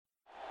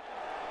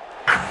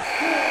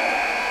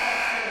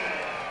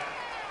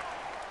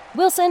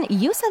Wilson,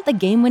 you sent the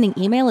game-winning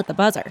email at the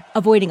buzzer,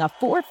 avoiding a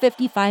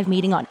 4:55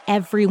 meeting on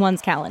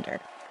everyone's calendar.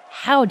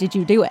 How did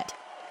you do it?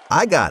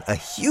 I got a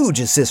huge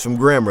assist from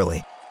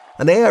Grammarly,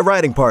 an AI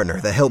writing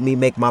partner that helped me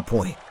make my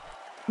point.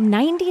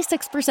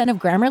 96% of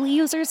Grammarly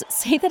users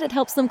say that it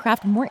helps them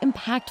craft more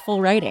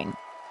impactful writing.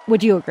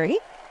 Would you agree?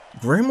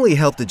 Grammarly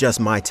helped adjust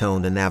my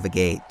tone to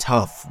navigate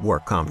tough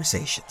work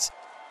conversations.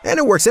 And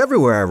it works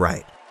everywhere I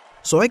write,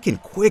 so I can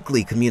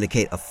quickly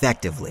communicate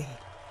effectively.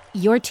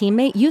 Your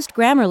teammate used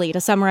Grammarly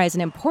to summarize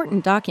an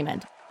important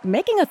document,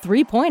 making a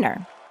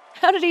 3-pointer.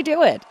 How did he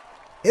do it?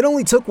 It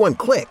only took one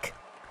click.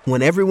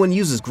 When everyone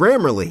uses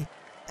Grammarly,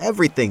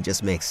 everything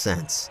just makes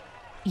sense.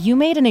 You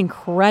made an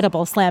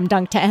incredible slam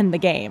dunk to end the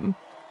game.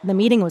 The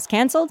meeting was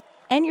canceled,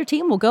 and your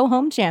team will go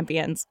home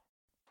champions.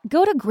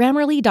 Go to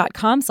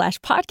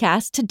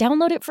Grammarly.com/podcast to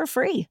download it for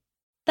free.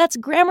 That's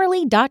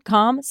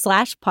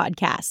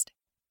Grammarly.com/podcast.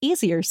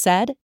 Easier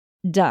said,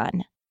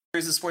 done.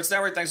 Here's the Sports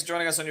Network. Thanks for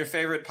joining us on your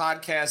favorite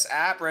podcast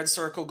app, Red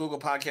Circle, Google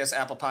Podcasts,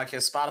 Apple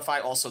Podcasts,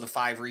 Spotify, also the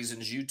 5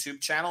 Reasons YouTube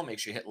channel. Make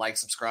sure you hit like,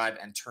 subscribe,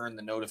 and turn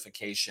the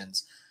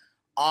notifications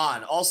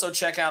on. Also,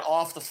 check out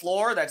Off the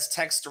Floor. That's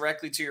text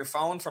directly to your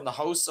phone from the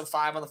hosts of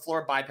 5 on the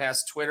Floor.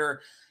 Bypass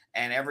Twitter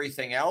and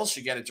everything else.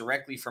 You get it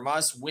directly from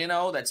us.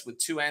 Winnow, that's with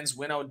 2 N's,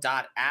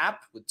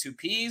 winnow.app with 2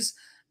 P's,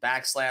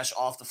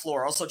 /Off the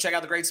Floor. Also, check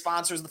out the great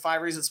sponsors of the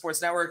 5 Reasons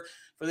Sports Network.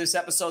 For this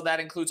episode, that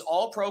includes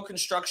All Pro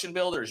Construction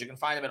Builders. You can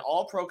find them at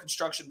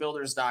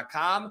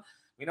allproconstructionbuilders.com.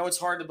 We know it's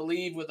hard to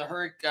believe with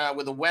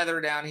the weather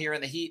down here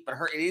and the heat, but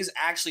it is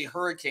actually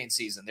hurricane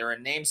season. There are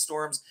named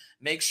storms.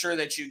 Make sure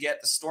that you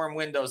get the storm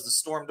windows, the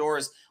storm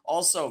doors.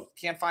 Also,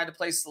 can't find a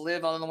place to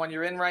live other than the one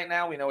you're in right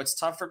now. We know it's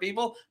tough for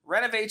people.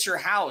 Renovate your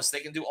house.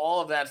 They can do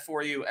all of that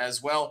for you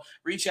as well.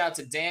 Reach out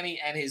to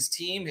Danny and his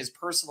team, his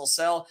personal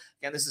cell.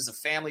 Again, this is a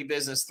family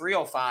business,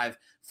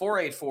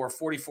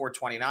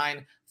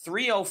 305-484-4429.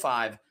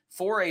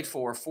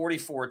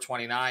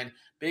 305-484-4429.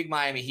 Big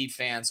Miami Heat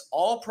fans,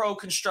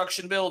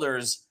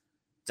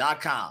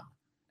 allproconstructionbuilders.com.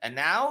 And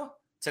now,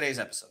 today's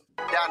episode.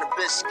 Down the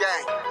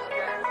Biscayne.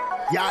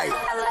 Yikes.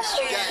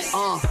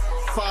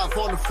 5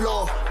 on the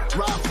floor.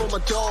 Ride for my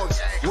dogs.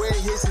 Where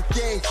here's the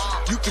thing.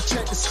 You can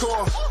check the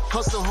score.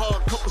 Hustle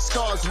hard, couple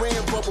scars,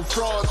 wearing bubble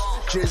frogs.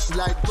 Just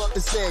like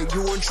Butler said,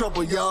 you in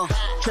trouble, y'all.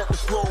 Kept the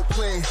floor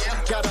playing.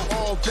 Got it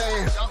all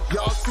banned.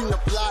 Y'all seen the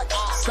block.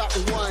 Stop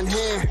with one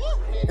hand.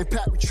 And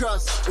Pat we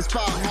trust. It's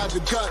about have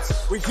the guts.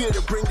 We're here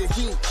to bring the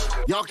heat.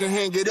 Y'all can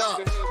hang it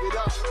up.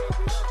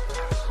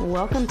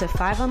 Welcome to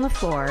 5 on the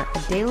Floor, a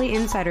daily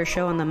insider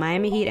show on the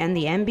Miami Heat and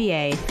the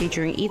NBA,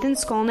 featuring Ethan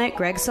Skolnick,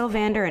 Greg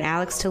Sylvander, and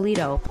Alex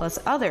Toledo, plus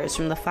others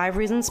from the 5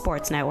 Reasons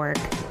Sports Network.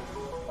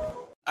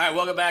 All right,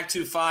 welcome back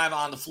to 5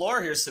 on the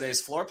Floor. Here's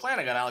today's floor plan.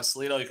 I got Alex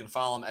Toledo. You can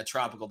follow him at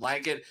Tropical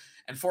Blanket.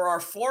 And for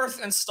our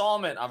 4th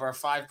installment of our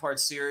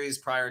 5-part series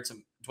prior to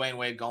Dwyane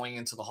Wade going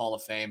into the Hall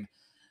of Fame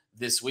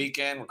this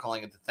weekend, we're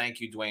calling it the Thank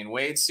You Dwyane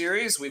Wade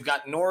series. We've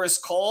got Norris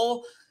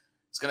Cole.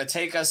 It's going to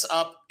take us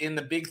up in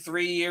the big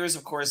 3 years.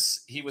 Of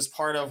course, he was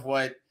part of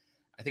what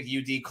I think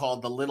UD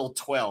called the Little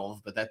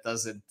 12, but that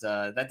doesn't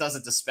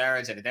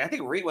disparage anything. I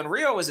think when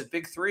Rio was at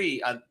Big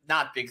 3,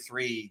 not Big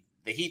 3,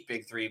 the Heat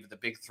Big 3, but the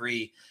Big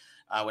 3,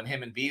 when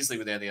him and Beasley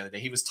were there the other day,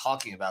 he was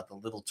talking about the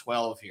Little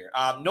 12 here.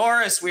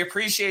 Norris, we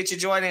appreciate you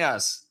joining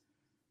us.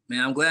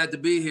 Man, I'm glad to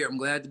be here.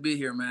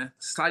 Man.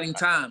 Exciting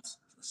times.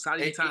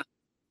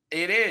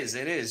 It is.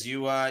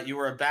 You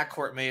were a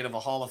backcourt mate of a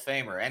Hall of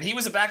Famer, and he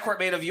was a backcourt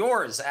mate of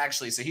yours,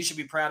 actually, so he should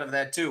be proud of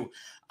that, too.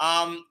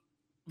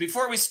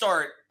 Before we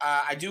start,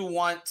 I do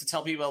want to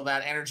tell people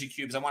about Energy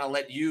Cubes. I want to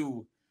let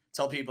you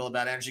tell people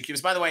about Energy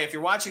Cubes. By the way, if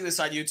you're watching this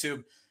on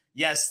YouTube,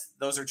 yes,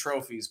 those are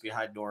trophies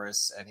behind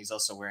Norris, and he's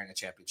also wearing a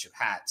championship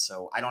hat,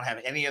 so I don't have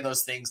any of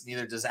those things,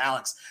 neither does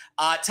Alex.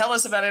 Tell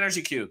us about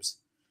Energy Cubes.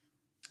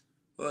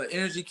 Well,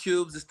 Energy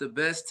Cubes is the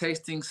best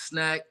tasting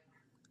snack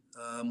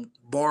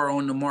bar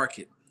on the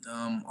market.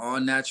 All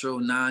natural,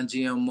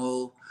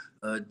 non-GMO,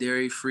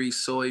 dairy-free,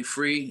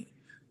 soy-free,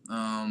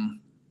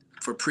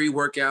 for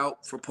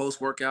pre-workout, for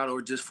post-workout,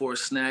 or just for a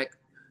snack,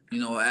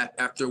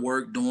 after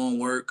work, during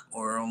work,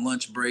 or on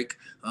lunch break.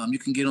 You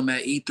can get them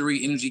at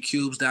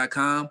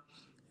e3energycubes.com.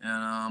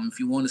 And if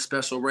you want a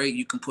special rate,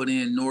 you can put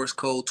in Norris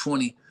Code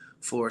 20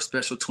 for a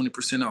special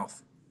 20%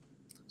 off.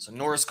 So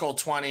Norris Code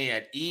 20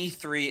 at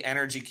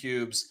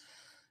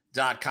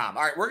e3energycubes.com.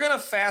 All right, we're going to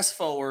fast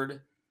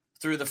forward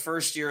through the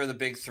first year of the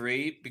Big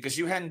 3 because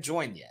you hadn't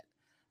joined yet.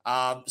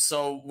 I'm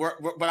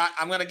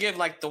going to give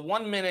like the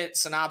 1-minute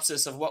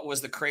synopsis of what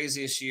was the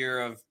craziest year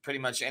of pretty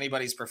much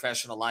anybody's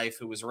professional life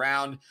who was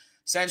around.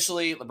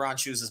 Essentially, LeBron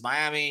chooses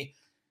Miami,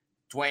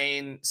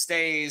 Dwyane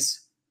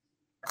stays,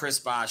 Chris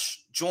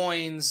Bosh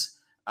joins.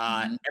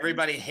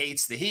 Everybody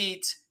hates the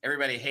Heat.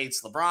 Everybody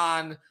hates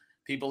LeBron.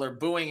 People are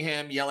booing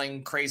him,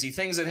 yelling crazy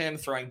things at him,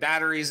 throwing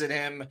batteries at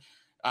him.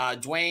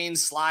 Dwyane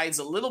slides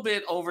a little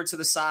bit over to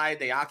the side.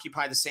 They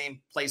occupy the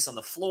same place on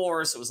the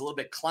floor, so it was a little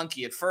bit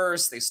clunky at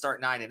first. They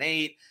start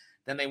 9-8.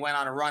 Then they went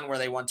on a run where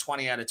they won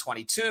 20 out of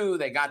 22.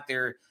 They got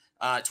their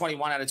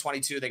 21 out of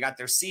 22. They got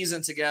their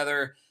season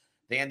together.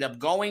 They end up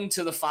going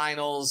to the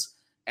finals.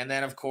 And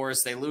then, of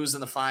course, they lose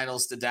in the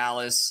finals to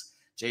Dallas,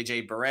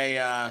 JJ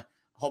Barea, a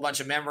whole bunch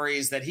of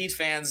memories that Heat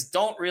fans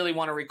don't really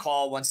want to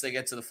recall once they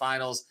get to the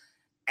finals.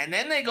 And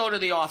then they go to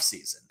the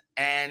offseason.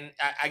 And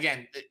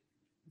again,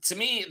 to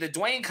me, the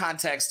Dwyane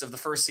context of the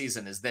first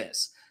season is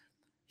this.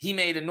 He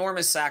made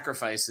enormous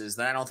sacrifices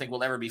that I don't think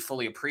will ever be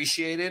fully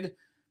appreciated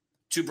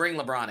to bring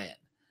LeBron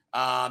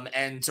in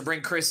and to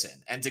bring Chris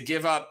in and to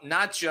give up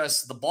not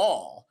just the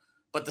ball,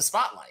 but the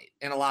spotlight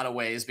in a lot of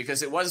ways,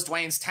 because it was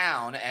Dwyane's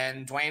town,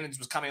 and Dwyane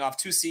was coming off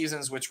 2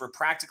 seasons, which were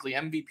practically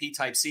MVP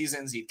type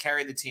seasons. He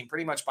carried the team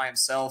pretty much by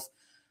himself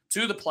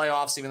to the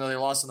playoffs, even though they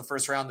lost in the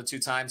first round the 2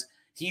 times.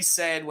 He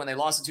said when they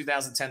lost in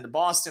 2010 to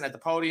Boston at the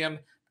podium,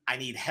 I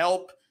need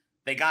help.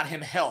 They got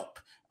him help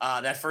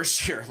that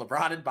first year.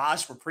 LeBron and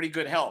Bosh were pretty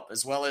good help,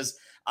 as well as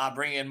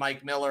bringing in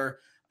Mike Miller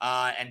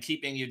and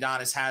keeping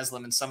Udonis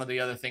Haslem and some of the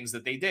other things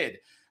that they did.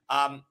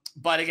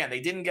 But again,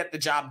 they didn't get the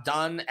job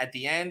done at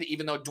the end,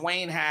 even though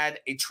Dwyane had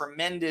a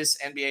tremendous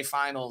NBA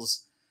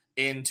Finals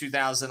in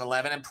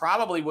 2011 and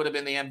probably would have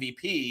been the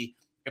MVP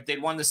if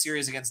they'd won the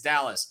series against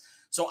Dallas.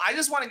 So I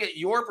just want to get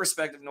your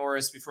perspective,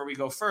 Norris, before we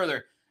go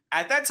further.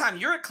 At that time,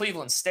 you're at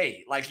Cleveland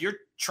State. Like, you're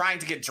trying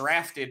to get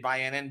drafted by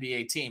an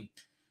NBA team.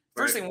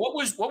 First thing, what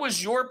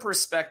was your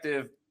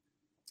perspective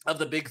of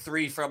the big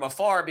three from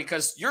afar?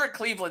 Because you're at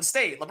Cleveland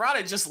State. LeBron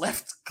had just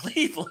left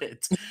Cleveland.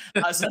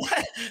 So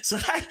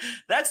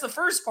that's the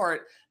first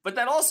part. But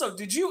then also,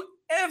 did you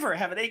ever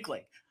have an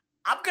inkling,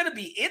 I'm going to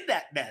be in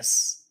that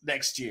mess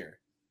next year?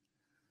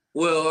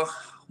 Well,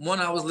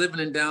 I was living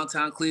in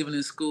downtown Cleveland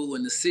in school,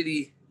 and the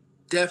city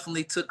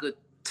definitely took a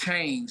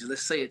change.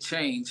 Let's say a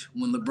change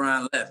when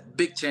LeBron left.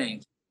 Big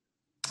change.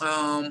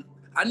 I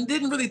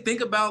didn't really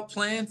think about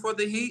playing for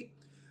the Heat.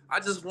 I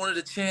just wanted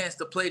a chance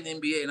to play in the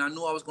NBA, and I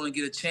knew I was going to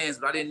get a chance,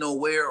 but I didn't know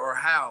where or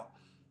how.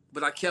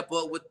 But I kept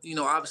up with,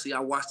 obviously I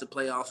watched the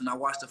playoffs and I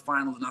watched the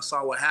finals and I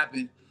saw what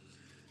happened.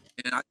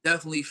 And I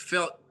definitely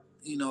felt,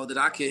 that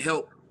I could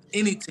help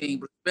any team,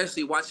 but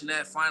especially watching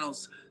that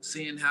finals,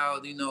 seeing how,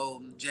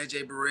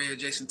 JJ Barea,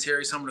 Jason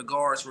Terry, some of the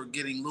guards were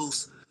getting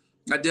loose.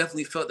 I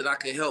definitely felt that I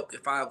could help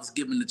if I was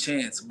given the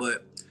chance.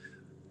 But,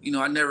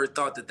 I never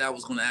thought that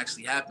was going to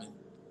actually happen.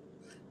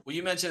 Well,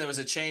 you mentioned there was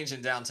a change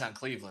in downtown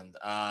Cleveland,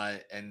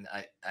 and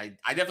I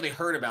definitely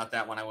heard about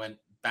that when I went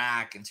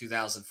back in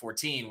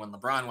 2014 when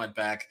LeBron went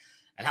back,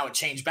 and how it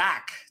changed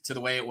back to the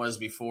way it was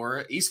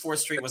before. East 4th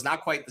Street was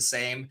not quite the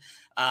same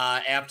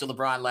after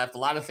LeBron left. A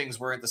lot of things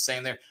weren't the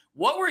same there.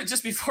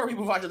 Just before we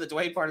move on to the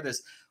Dwyane part of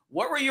this,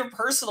 what were your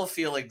personal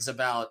feelings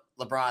about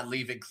LeBron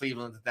leaving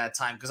Cleveland at that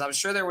time? Because I'm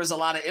sure there was a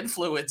lot of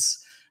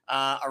influence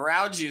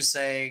around you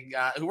saying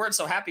who weren't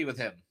so happy with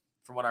him,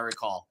 from what I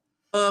recall.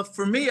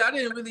 For me,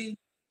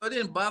 it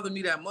didn't bother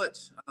me that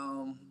much.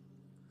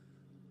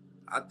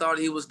 I thought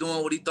he was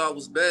doing what he thought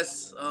was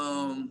best.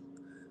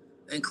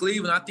 In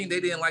Cleveland, I think they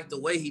didn't like the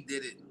way he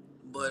did it.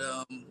 But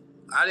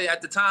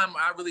at the time,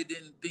 I really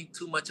didn't think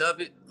too much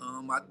of it.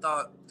 I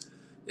thought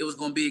it was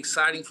going to be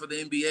exciting for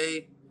the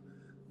NBA.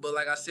 But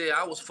like I said,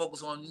 I was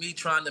focused on me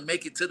trying to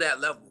make it to that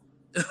level.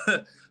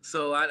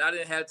 So I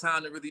didn't have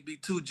time to really be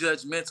too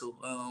judgmental.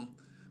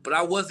 But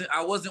I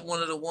wasn't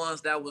one of the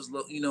ones that was,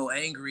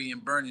 angry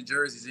and burning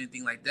jerseys or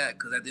anything like that.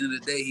 Because at the end of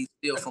the day, he's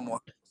still from Ohio.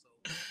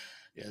 So.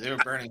 Yeah, they were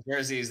burning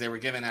jerseys. They were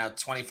giving out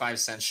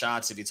 25-cent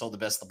shots if you told the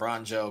best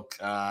LeBron joke.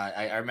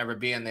 I remember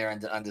being there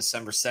on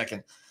December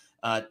 2nd,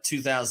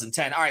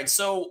 2010. All right,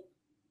 so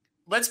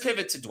let's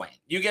pivot to Dwyane.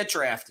 You get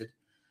drafted.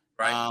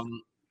 Right.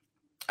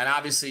 And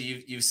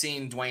obviously you've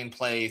seen Dwyane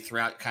play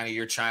throughout kind of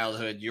your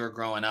childhood, your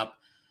growing up.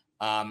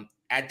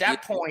 At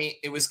that point,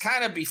 it was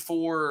kind of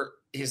before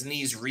his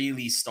knees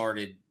really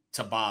started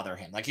to bother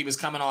him. Like, he was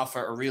coming off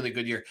a really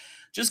good year.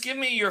 Just give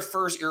me your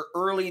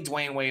early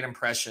Dwyane Wade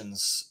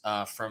impressions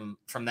from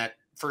that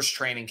first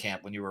training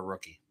camp when you were a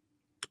rookie.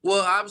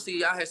 Well,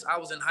 obviously, I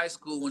was in high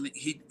school when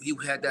he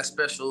had that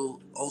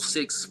special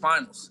 06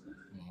 finals.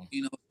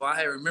 Mm-hmm. So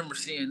I remember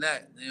seeing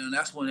that. And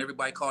that's when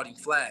everybody called him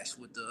Flash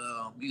with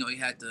the, he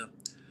had the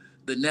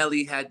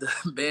Nelly, had the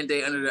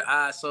Band-Aid under the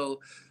eye. So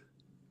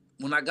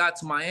when I got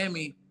to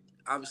Miami,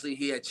 obviously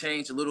he had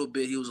changed a little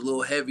bit. He was a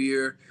little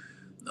heavier.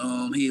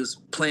 He was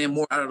playing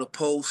more out of the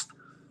post.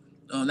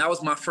 That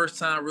was my first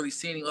time really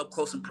seeing him up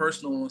close and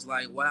personal, and was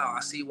like, wow,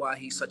 I see why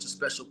he's such a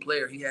special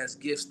player. He has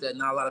gifts that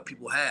not a lot of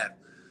people have.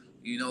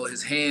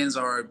 His hands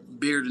are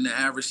bigger than the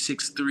average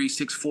 6'3",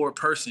 6'4"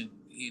 person.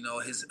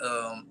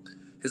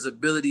 His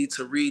ability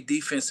to read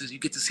defenses, you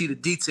get to see the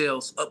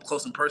details up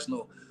close and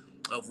personal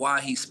of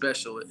why he's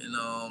special.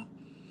 And,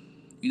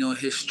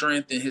 his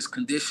strength and his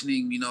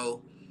conditioning,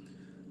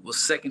 was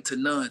second to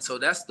none. So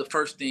that's the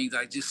first thing,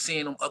 like just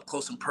seeing him up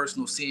close and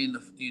personal, seeing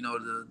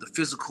the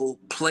physical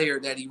player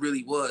that he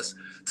really was.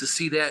 To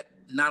see that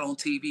not on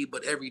TV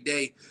but every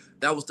day,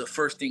 that was the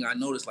first thing I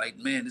noticed. Like,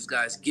 man, this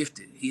guy's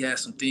gifted. He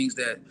has some things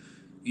that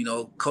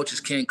coaches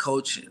can't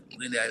coach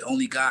and that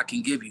only God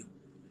can give you.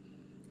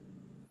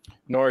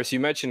 Norris, you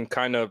mentioned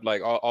kind of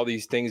like all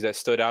these things that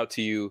stood out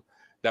to you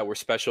that were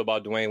special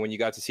about Dwyane when you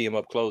got to see him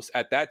up close.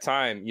 At that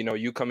time,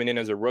 you coming in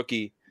as a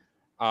rookie,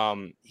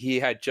 He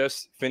had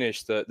just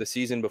finished the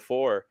season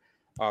before,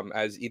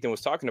 as Ethan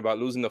was talking about,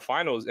 losing the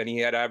finals, and he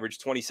had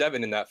averaged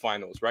 27 in that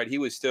finals, right? He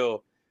was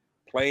still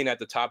playing at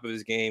the top of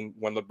his game.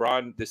 When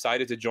LeBron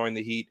decided to join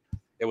the Heat,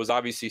 it was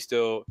obviously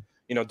still,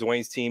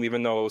 Dwyane's team,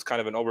 even though it was kind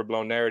of an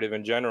overblown narrative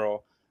in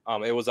general.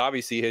 It was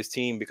obviously his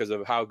team because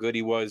of how good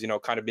he was,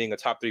 kind of being a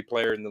top 3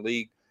 player in the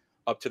league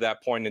up to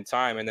that point in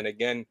time. And then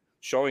again,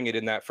 showing it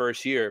in that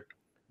first year.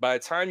 By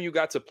the time you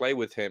got to play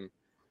with him,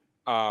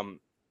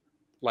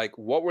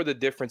 what were the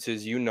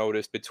differences you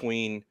noticed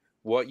between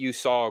what you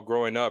saw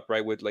growing up,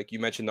 right, with, like you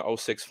mentioned, the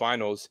 06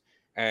 finals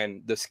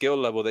and the skill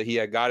level that he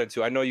had gotten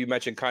to? I know you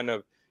mentioned kind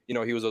of,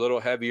 he was a little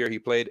heavier. He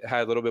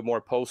had a little bit more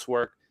post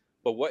work.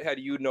 But what had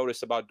you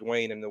noticed about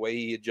Dwyane and the way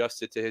he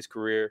adjusted to his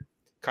career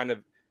kind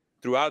of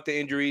throughout the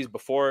injuries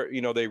before,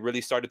 they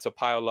really started to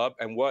pile up?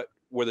 And what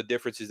were the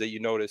differences that you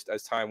noticed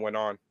as time went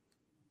on?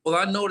 Well,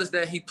 I noticed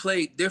that he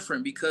played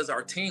different because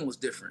our team was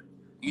different.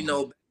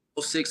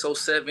 06,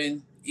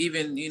 07,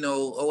 even,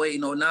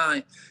 08 and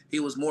 09, he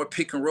was more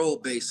pick and roll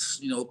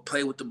based,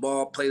 play with the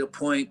ball, play the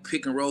point,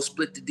 pick and roll,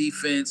 split the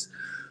defense,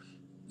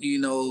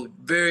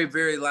 very,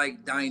 very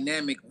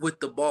dynamic with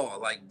the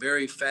ball,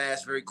 very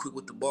fast, very quick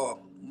with the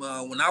ball.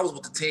 When I was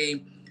with the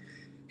team,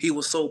 he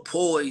was so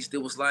poised.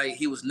 It was like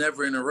he was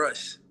never in a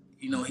rush.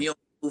 He only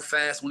moved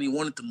fast when he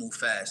wanted to move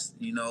fast.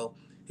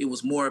 It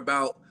was more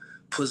about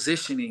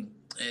positioning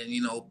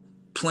and,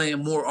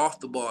 playing more off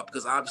the ball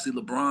because obviously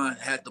LeBron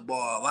had the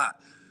ball a lot.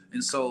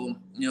 And so,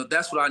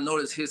 that's what I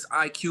noticed, his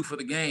IQ for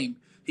the game.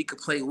 He could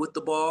play with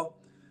the ball,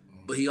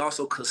 but he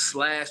also could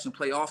slash and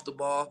play off the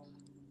ball.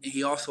 And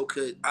he also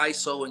could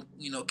ISO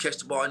and, catch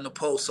the ball in the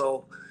post.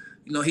 So,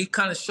 he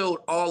kind of showed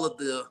all of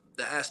the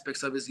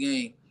aspects of his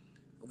game,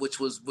 which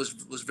was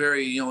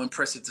very,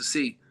 impressive to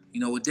see.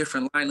 With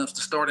different lineups,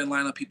 the starting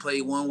lineup, he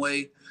played one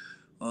way.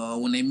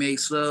 When they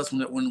made subs,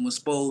 when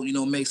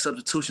Spo, made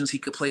substitutions, he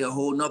could play a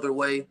whole nother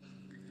way.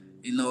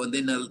 And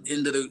then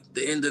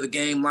the end of the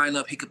game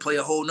lineup, he could play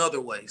a whole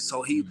nother way.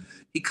 So he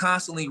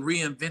constantly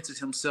reinvented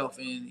himself,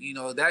 and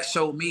that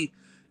showed me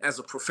as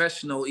a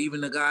professional,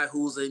 even a guy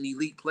who's an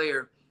elite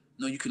player,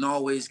 you can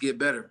always get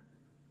better.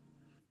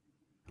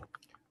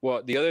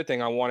 Well, the other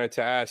thing I wanted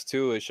to ask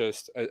too is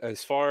just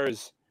as far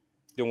as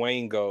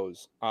Dwyane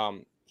goes,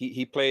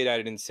 he played at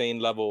an insane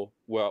level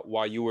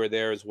while you were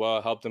there as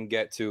well, helped him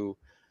get to,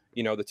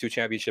 the 2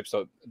 championships,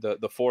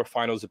 the 4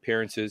 finals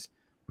appearances.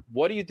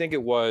 What do you think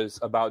it was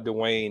about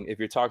Dwyane, if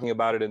you're talking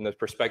about it in the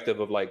perspective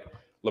of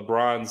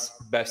LeBron's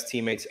best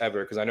teammates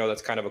ever? Because I know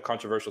that's kind of a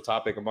controversial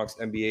topic amongst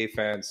NBA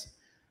fans,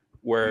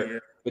 where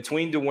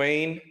between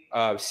Dwyane,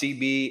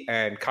 CB,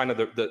 and kind of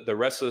the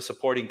rest of the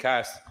supporting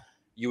cast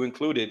you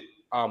included,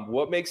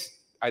 what makes,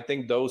 I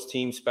think, those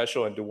teams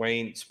special and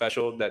Dwyane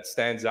special that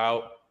stands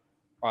out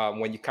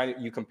when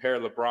you compare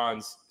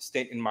LeBron's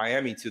stint in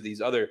Miami to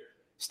these other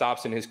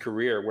stops in his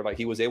career, where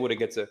he was able to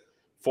get to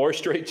 4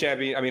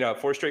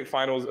 straight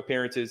finals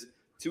appearances,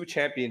 2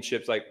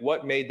 championships?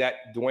 What made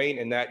that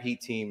Dwyane and that Heat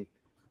team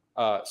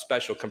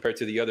special compared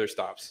to the other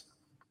stops?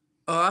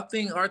 I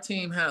think our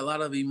team had a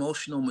lot of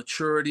emotional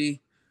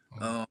maturity.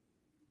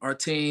 Our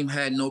team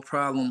had no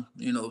problem,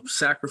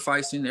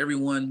 sacrificing.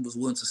 Everyone was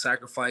willing to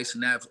sacrifice,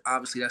 and that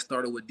obviously that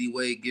started with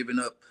D-Wade giving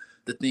up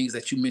the things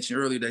that you mentioned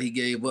earlier that he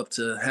gave up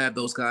to have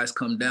those guys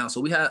come down.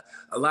 So we had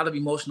a lot of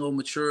emotional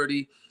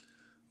maturity.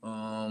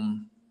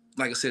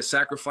 Like I said,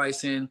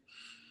 sacrificing.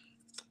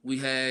 We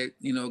had,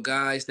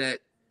 guys that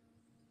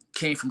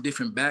came from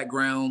different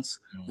backgrounds,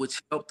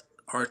 which helped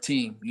our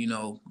team.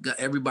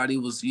 Everybody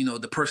was,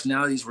 the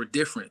personalities were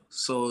different.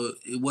 So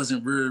it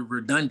wasn't really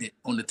redundant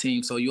on the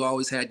team. So you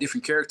always had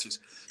different characters.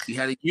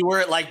 You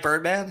were like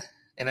Birdman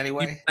in any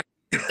way?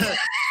 Guys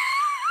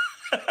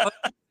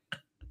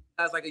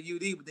like a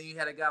UD, but then you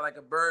had a guy like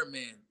a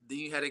Birdman. Then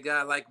you had a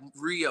guy like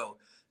Rio.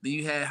 Then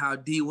you had how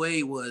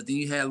D-Wade was. Then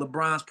you had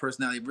LeBron's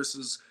personality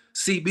versus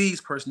CB's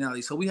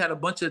personality. So we had a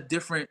bunch of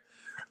different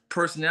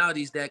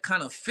personalities that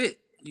kind of fit.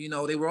 We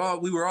were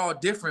all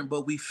different,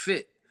 but we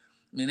fit.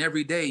 And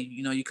every day,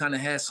 you kind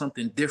of had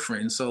something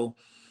different. And so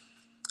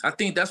I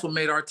think that's what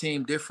made our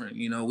team different.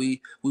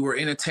 We were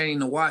entertaining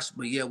to watch,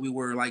 but yeah, we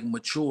were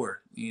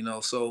mature,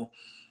 so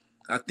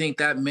I think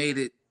that made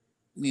it,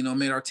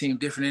 made our team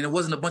different. And it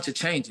wasn't a bunch of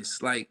changes.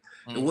 It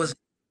wasn't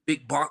a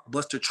big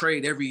blockbuster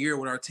trade every year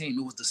with our team.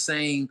 It was the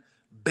same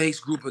base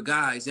group of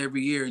guys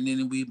every year. And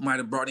then we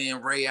might've brought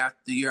in Ray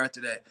the year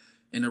after that,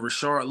 and the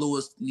Rashard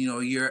Lewis,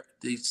 year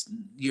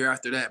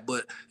after that.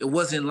 But it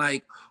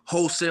wasn't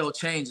wholesale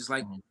changes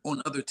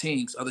on other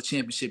teams, other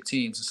championship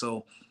teams. And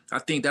so I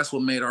think that's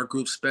what made our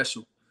group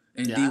special.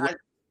 And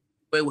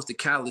D-Wade was the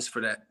catalyst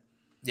for that.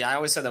 Yeah, I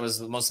always said that was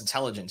the most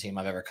intelligent team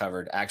I've ever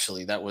covered.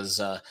 Actually, that was,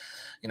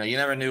 you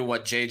never knew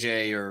what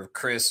JJ or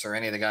Chris or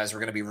any of the guys were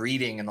going to be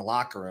reading in the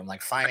locker room,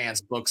 like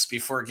finance books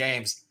before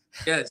games.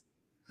 Yes.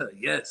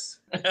 Yes.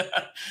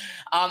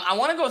 I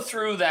want to go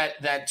through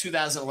that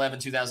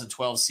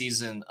 2011-2012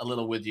 season a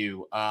little with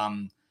you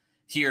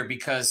here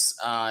because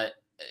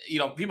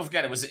people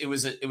forget it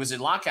was a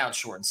lockout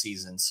shortened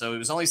season, so it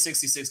was only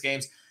 66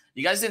 games.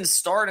 You guys didn't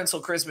start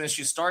until Christmas.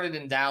 You started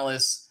in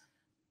Dallas,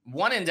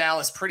 won in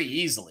Dallas pretty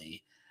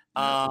easily.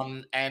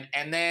 And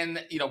then,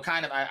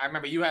 kind of, I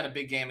remember you had a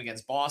big game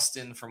against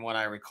Boston from what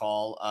I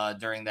recall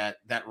during that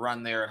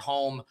run there at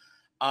home.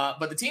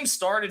 But the team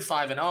started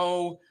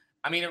 5-0.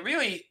 I mean, it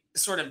really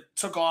sort of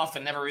took off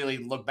and never really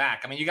looked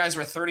back. I mean, you guys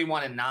were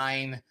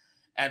 31-9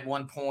 at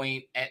one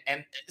point.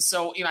 And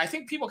so, I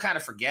think people kind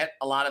of forget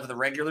a lot of the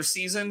regular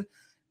season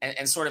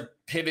and sort of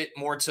pivot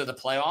more to the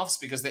playoffs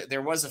because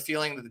there was a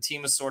feeling that the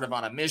team was sort of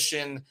on a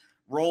mission.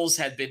 Roles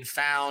had been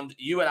found.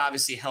 You had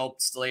obviously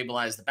helped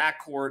stabilize the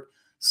backcourt.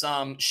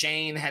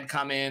 Shane had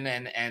come in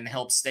and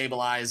helped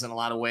stabilize in a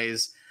lot of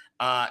ways,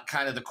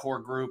 kind of the core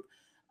group.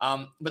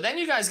 But then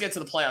you guys get to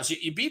the playoffs.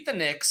 You beat the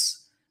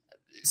Knicks.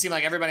 It seemed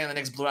like everybody on the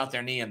Knicks blew out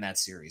their knee in that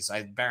series.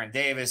 Baron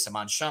Davis,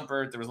 Iman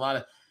Shumpert. There was a lot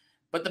of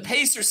 – but the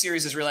Pacers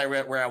series is really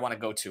where I want to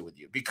go to with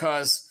you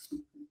because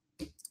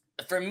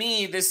for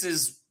me, this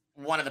is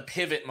one of the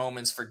pivot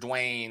moments for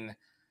Dwyane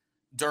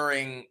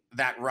during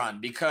that run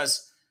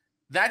because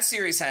that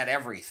series had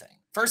everything.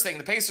 First thing,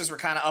 the Pacers were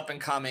kind of up and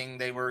coming.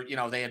 They were,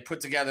 they had put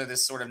together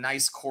this sort of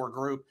nice core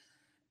group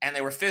and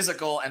they were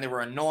physical and they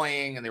were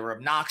annoying and they were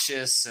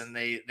obnoxious and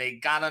they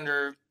got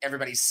under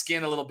everybody's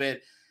skin a little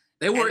bit.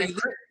 They were a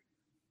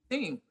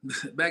team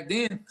back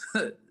then.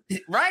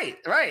 Right.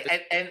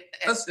 And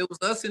it was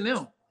us and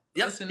them.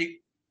 Yep,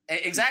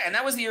 exactly. And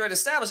that was the year it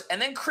established.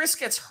 And then Chris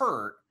gets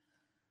hurt,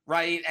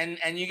 right?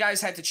 And you guys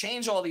had to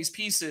change all these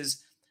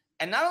pieces.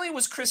 And not only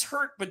was Chris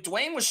hurt, but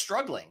Dwyane was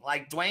struggling.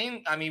 Like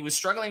Dwyane, he was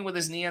struggling with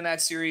his knee in that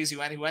series. He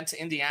went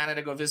to Indiana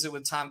to go visit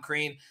with Tom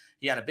Crean.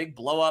 He had a big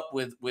blow up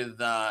with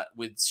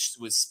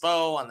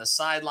Spo on the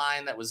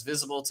sideline that was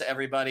visible to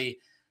everybody.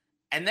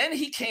 And then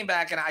he came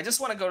back, and I just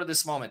want to go to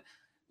this moment.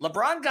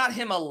 LeBron got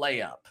him a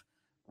layup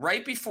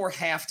right before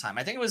halftime.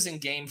 I think it was in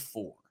Game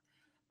 4.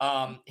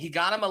 He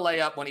got him a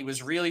layup when he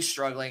was really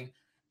struggling.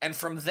 And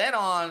from then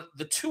on,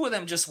 the two of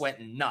them just went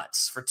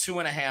nuts for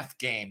 2.5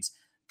 games.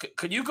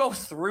 Could you go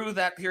through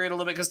that period a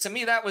little bit? Because to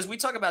me, we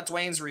talk about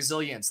Dwyane's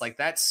resilience. Like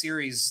that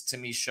series to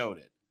me showed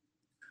it.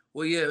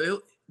 Well, yeah,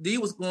 D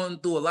was going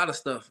through a lot of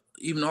stuff,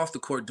 even off the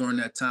court during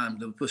that time,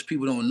 which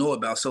people don't know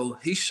about. So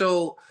he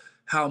showed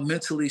how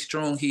mentally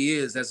strong he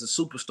is as a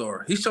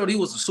superstar. He showed he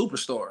was a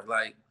superstar.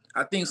 Like,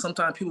 I think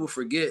sometimes people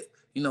forget,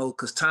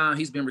 because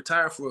he's been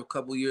retired for a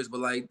couple of years, but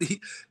like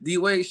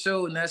D-Wade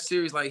showed in that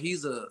series, like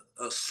he's a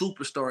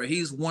superstar.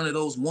 He's one of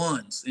those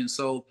ones. And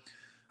so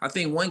I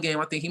think one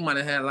game, he might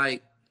have had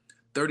like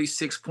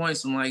 36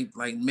 points and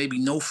like maybe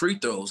no free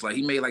throws. Like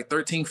he made like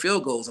 13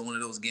 field goals in one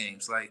of those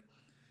games. Like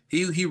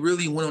he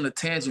really went on a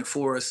tangent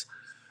for us.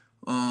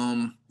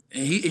 And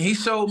he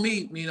showed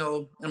me,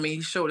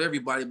 he showed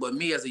everybody, but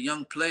me as a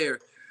young player,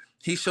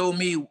 he showed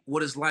me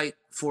what it's like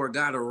for a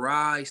guy to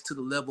rise to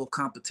the level of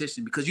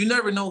competition because you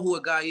never know who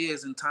a guy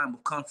is in time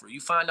of comfort. You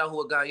find out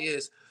who a guy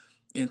is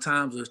in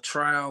times of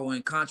trial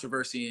and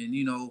controversy.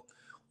 And,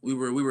 we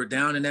were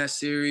down in that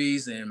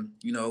series and,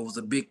 it was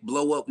a big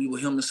blow up. We were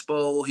him and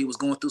Spo. He was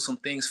going through some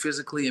things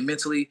physically and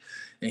mentally,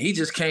 and he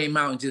just came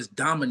out and just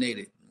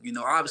dominated.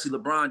 Obviously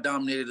LeBron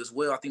dominated as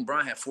well. I think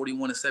Bron had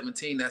 41 and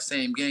 17 that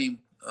same game.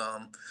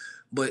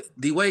 But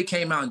D-Wade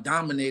came out and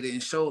dominated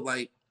and showed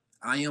like,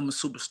 I am a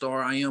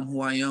superstar. I am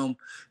who I am.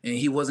 And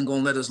he wasn't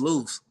going to let us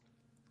lose.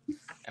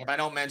 And if I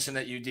don't mention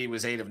that UD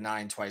was 8 of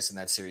 9 twice in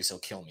that series, he'll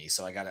kill me.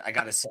 So I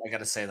gotta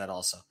say that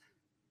also.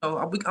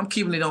 Oh, I'm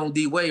keeping it on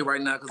D-Wade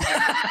right now because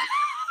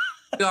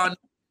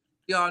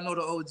y'all know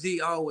the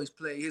OG always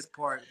play his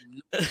part.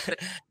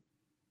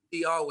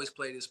 He always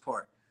played his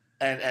part.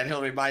 And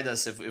he'll remind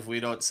us if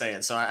we don't say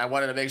it. So I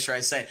wanted to make sure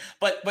I say it.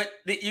 But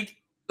you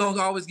don't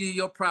always give you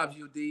your props,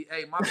 UD.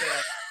 Hey, my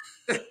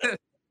bad.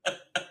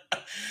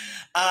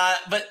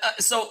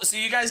 So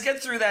you guys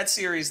get through that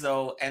series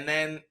though, and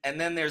then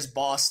there's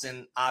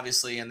Boston,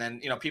 obviously, and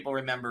then people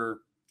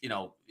remember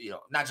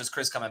not just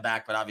Chris coming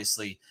back, but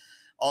obviously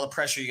all the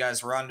pressure you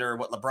guys were under,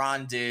 what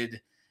LeBron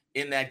did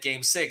in that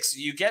Game 6.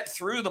 You get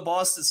through the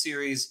Boston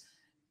series,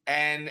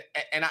 and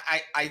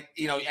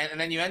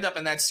then you end up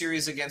in that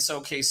series against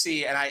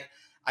OKC, and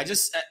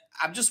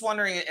I'm just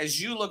wondering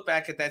as you look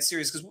back at that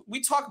series because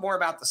we talk more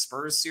about the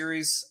Spurs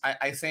series,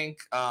 I think,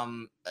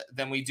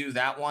 than we do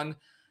that one.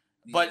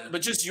 But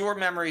just your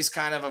memories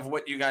kind of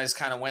what you guys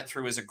kind of went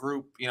through as a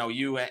group,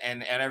 you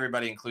and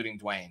everybody, including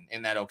Dwyane,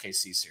 in that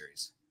OKC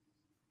series.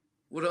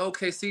 Well, the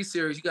OKC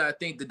series, you got to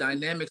think the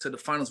dynamics of the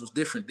finals was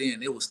different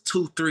then. It was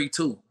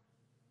 2-3-2.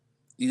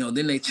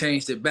 Then they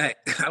changed it back.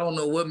 I don't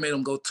know what made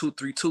them go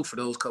 2-3-2 for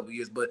those couple of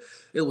years, but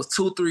it was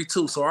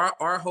 2-3-2. So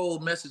our whole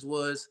message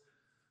was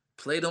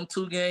play them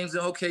 2 games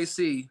in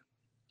OKC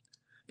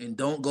and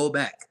don't go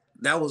back.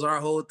 That was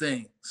our whole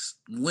thing.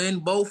 Win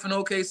both in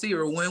OKC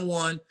or win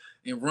one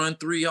and run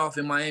 3 off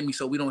in Miami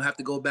so we don't have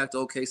to go back to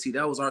OKC.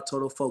 That was our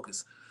total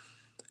focus.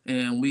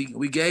 And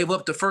we gave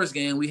up the first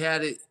game. We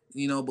had it,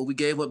 but we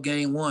gave up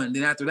game 1.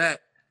 Then after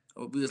that,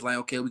 we was like,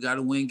 okay, we got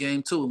to win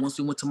game 2. And once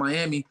we went to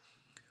Miami,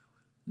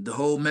 the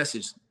whole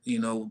message,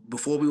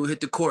 before we would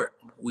hit the court,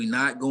 we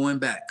not going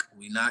back.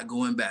 We not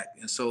going back.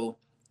 And so,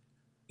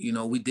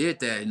 we did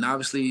that. And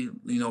obviously,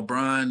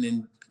 Brian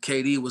and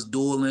KD was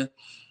dueling,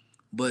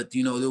 but,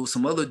 there was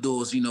some other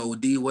duels,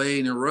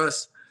 Dwyane and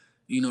Russ,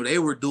 they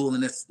were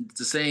dueling at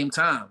the same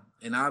time.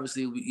 And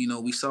obviously,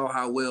 we saw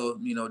how well,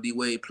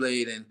 Dwyane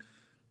played and,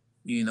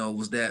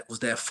 was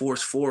that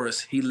force for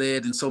us. He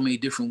led in so many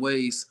different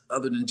ways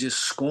other than just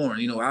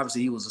scoring.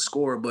 Obviously he was a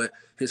scorer, but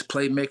his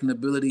playmaking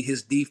ability,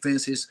 his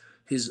defense, his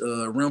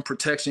rim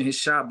protection, his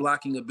shot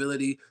blocking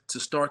ability to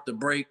start the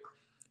break,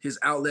 his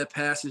outlet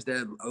passes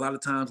that a lot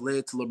of times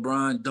led to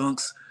LeBron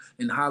dunks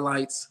and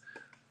highlights.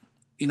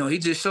 He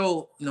just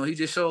showed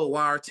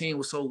why our team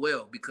was so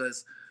well,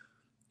 because,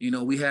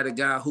 we had a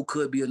guy who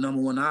could be a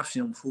number one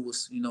option who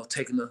was,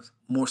 taking a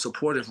more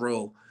supportive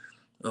role,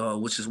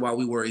 which is why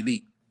we were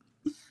elite.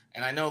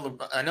 And I know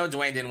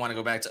Dwyane didn't want to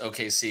go back to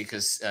OKC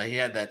because he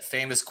had that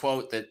famous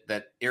quote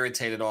that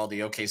irritated all the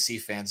OKC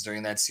fans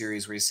during that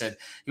series, where he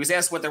was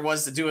asked what there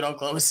was to do in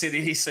Oklahoma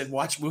City. He said,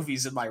 "Watch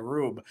movies in my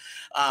room,"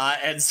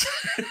 and so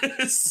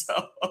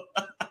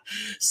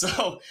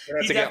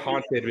he to get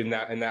haunted in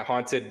that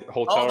haunted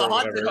hotel. Oh, the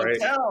haunted whatever,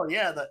 hotel, right?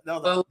 Yeah.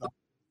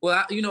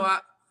 Well,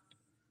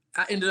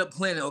 I ended up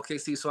playing at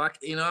OKC, so I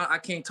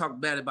can't talk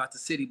bad about the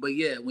city. But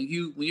yeah, when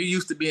you're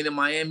used to being in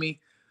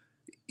Miami,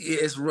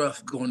 it's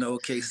rough going to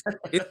OKC,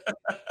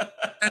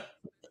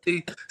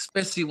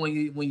 especially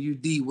when you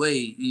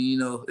D-Wade.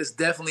 It's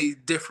definitely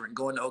different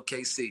going to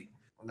OKC.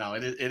 No,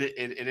 it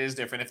is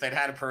different. If they'd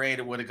had a parade,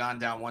 it would have gone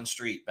down one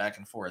street back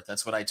and forth.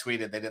 That's what I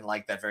tweeted. They didn't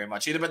like that very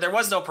much either, but there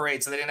was no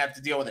parade, so they didn't have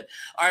to deal with it.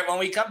 All right, when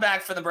we come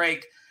back from the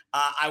break,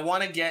 I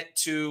want to get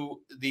to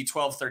the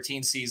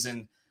 12-13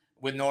 season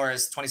with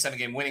Norris,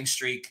 27-game winning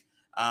streak.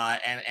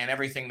 And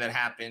everything that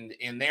happened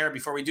in there.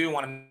 Before we do, I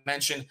want to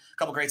mention a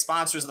couple great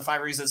sponsors of the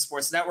 5 Reasons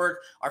Sports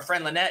Network. Our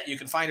friend Lynette, you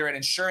can find her at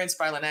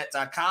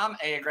insurancebylynette.com.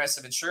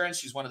 Aggressive Insurance.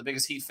 She's one of the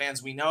biggest Heat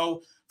fans we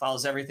know.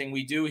 Follows everything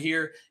we do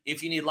here.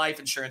 If you need life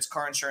insurance,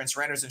 car insurance,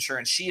 renter's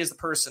insurance, she is the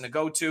person to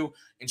go to.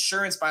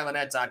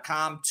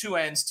 Insurancebylynette.com. 2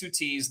 N's, 2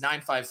 T's,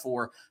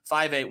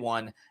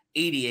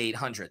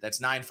 954-581-8800. That's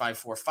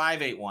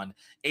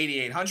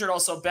 954-581-8800.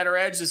 Also, Better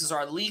Edge. This is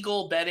our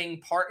legal betting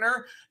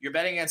partner. You're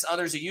betting against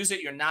others who use it.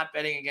 You're not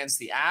betting against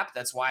the app.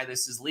 That's why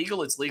this is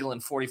legal. It's legal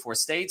in 44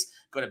 states.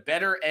 Go to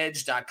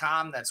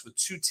betteredge.com. That's with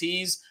 2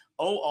 T's.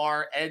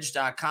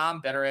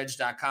 OREdge.com,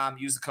 betteredge.com.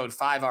 Use the code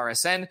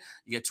 5RSN.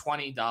 You get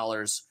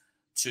 $20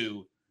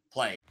 to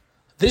play.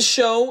 This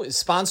show is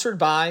sponsored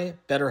by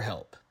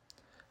BetterHelp.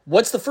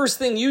 What's the first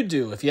thing you'd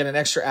do if you had an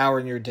extra hour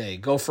in your day?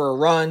 Go for a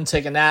run,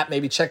 take a nap,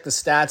 maybe check the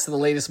stats of the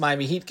latest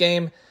Miami Heat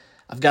game?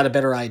 I've got a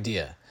better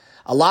idea.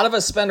 A lot of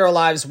us spend our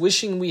lives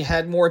wishing we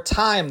had more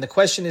time. The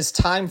question is,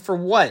 time for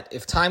what?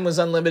 If time was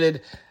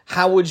unlimited,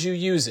 how would you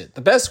use it?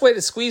 The best way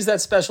to squeeze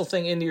that special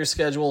thing into your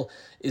schedule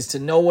is to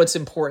know what's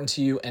important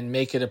to you and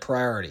make it a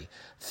priority.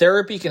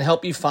 Therapy can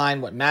help you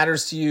find what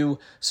matters to you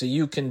so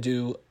you can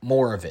do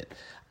more of it.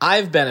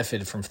 I've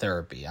benefited from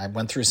therapy. I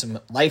went through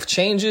some life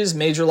changes,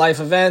 major life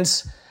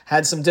events,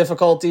 had some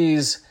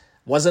difficulties,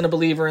 wasn't a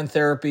believer in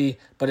therapy,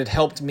 but it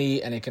helped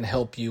me and it can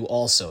help you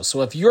also.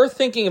 So if you're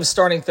thinking of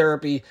starting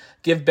therapy,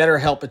 give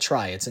BetterHelp a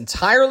try. It's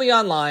entirely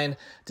online,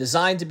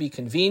 designed to be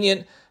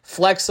convenient,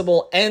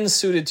 flexible, and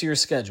suited to your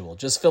schedule.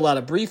 Just fill out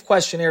a brief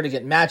questionnaire to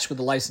get matched with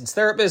a licensed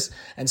therapist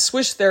and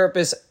switch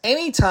therapists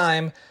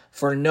anytime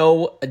for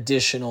no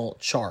additional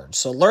charge.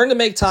 So learn to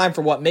make time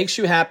for what makes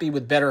you happy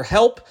with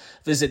BetterHelp.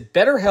 Visit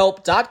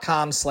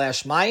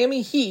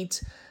betterhelp.com/Miami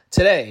Heat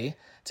today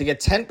to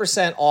get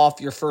 10% off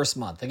your first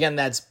month. Again,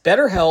 that's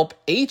BetterHelp,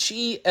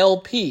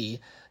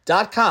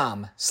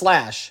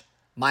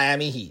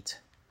 HELP.com/Miami Heat.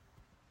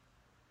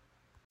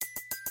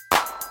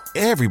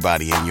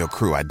 Everybody in your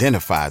crew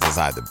identifies as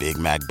either Big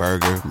Mac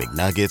Burger,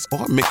 McNuggets,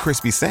 or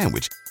McCrispy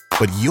Sandwich.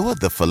 But you're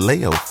the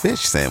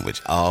Filet-O-Fish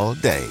Sandwich all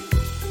day.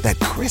 That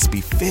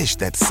crispy fish,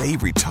 that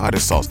savory tartar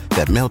sauce,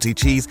 that melty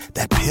cheese,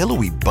 that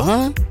pillowy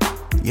bun.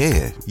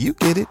 Yeah, you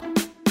get it.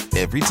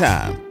 Every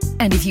time.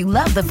 And if you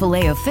love the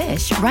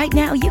Filet-O-Fish, right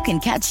now you can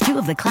catch 2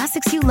 of the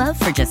classics you love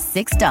for just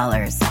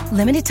 $6.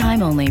 Limited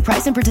time only.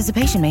 Price and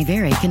participation may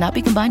vary. Cannot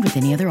be combined with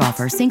any other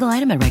offer. Single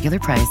item at regular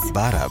price.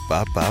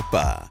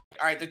 Ba-da-ba-ba-ba.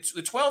 All right, the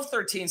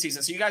 12-13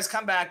 season. So you guys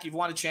come back. You've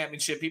won a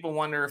championship. People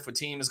wonder if a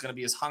team is going to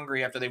be as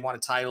hungry after they won a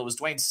title. It was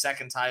Dwyane's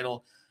second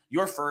title.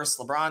 Your first.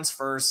 LeBron's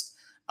first.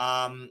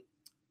 And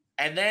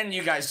then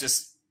you guys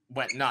just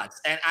went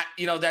nuts. And,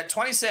 that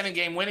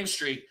 27-game winning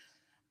streak,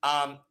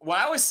 what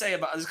I always say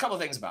there's a couple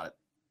of things about it.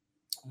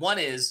 One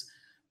is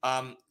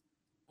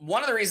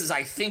one of the reasons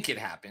I think it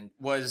happened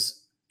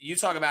was you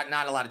talk about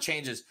not a lot of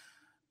changes.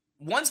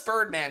 Once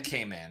Birdman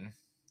came in,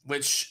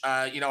 which,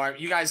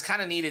 you guys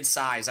kind of needed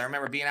size. I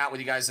remember being out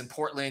with you guys in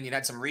Portland. You'd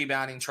had some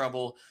rebounding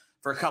trouble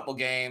for a couple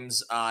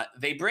games.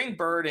 They bring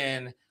Bird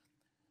in,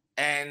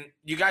 and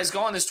you guys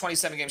go on this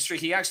 27-game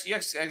streak. You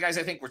guys,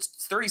 I think, were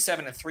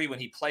 37-3 when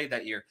he played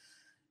that year.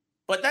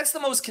 But that's the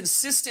most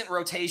consistent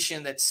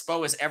rotation that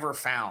Spo has ever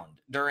found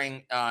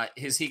during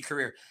his Heat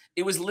career.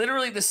 It was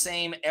literally the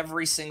same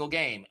every single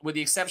game, with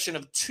the exception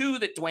of 2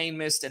 that Dwyane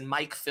missed and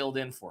Mike filled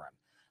in for him.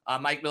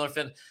 Mike Miller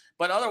filled.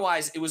 But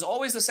otherwise, it was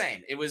always the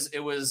same. It was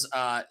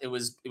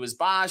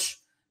Bosh,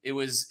 it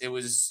was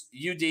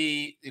UD,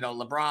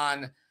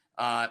 LeBron,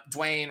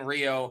 Dwyane,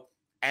 Rio,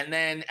 and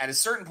then at a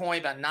certain point,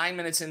 about 9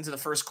 minutes into the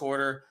first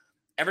quarter,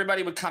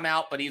 everybody would come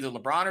out, but either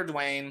LeBron or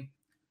Dwyane.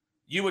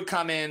 You would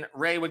come in,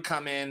 Ray would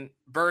come in,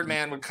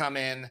 Birdman would come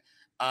in,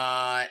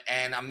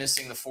 and I'm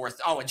missing the fourth.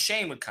 Oh, and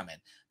Shane would come in.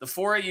 The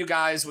four of you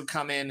guys would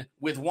come in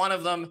with one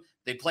of them.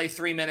 They'd play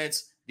 3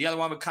 minutes. The other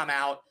one would come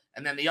out,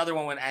 and then the other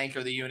one would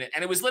anchor the unit.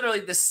 And it was literally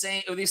the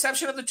same, with the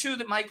exception of the two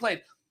that Mike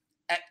played.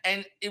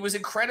 And it was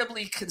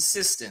incredibly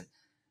consistent.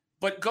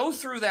 But go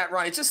through that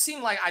run. It just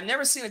seemed like I've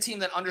never seen a team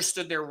that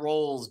understood their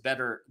roles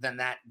better than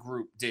that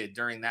group did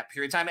during that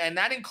period of time. And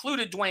that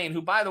included Dwyane,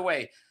 who, by the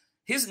way,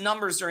 his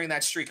numbers during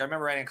that streak, I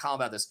remember writing a column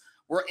about this,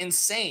 were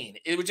insane.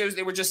 They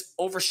were just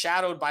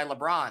overshadowed by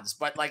LeBron's.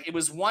 But like it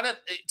was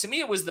to me,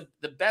 it was the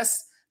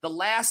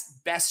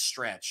last best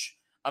stretch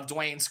of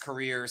Dwyane's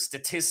career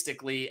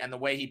statistically and the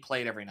way he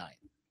played every night.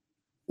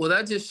 Well,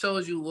 that just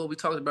shows you what we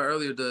talked about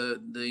earlier,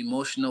 the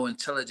emotional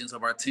intelligence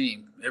of our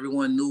team.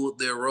 Everyone knew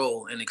their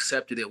role and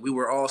accepted it. We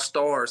were all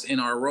stars in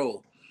our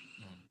role.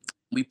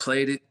 We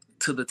played it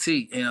to the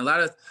T. And a lot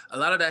of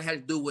that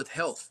had to do with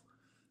health.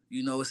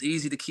 It's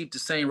easy to keep the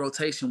same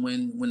rotation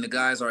when the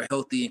guys are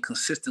healthy and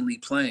consistently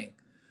playing.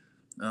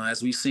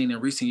 As we've seen in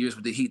recent years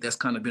with the Heat, that's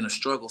kind of been a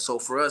struggle. So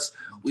for us,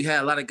 we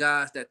had a lot of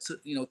guys that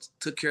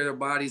took care of their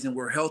bodies and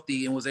were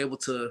healthy and was able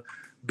to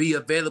be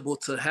available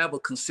to have a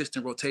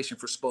consistent rotation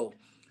for Spo.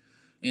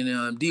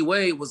 And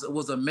D-Wade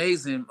was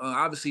amazing.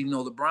 Obviously,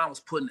 LeBron was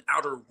putting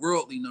outer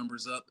worldly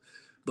numbers up,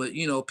 but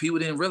people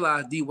didn't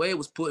realize D-Wade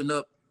was putting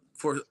up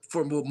for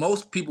what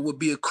most people would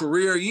be a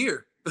career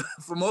year.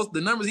 For most,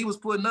 the numbers he was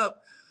putting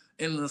up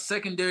in the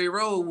secondary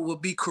role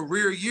would be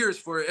career years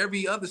for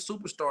every other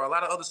superstar, a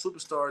lot of other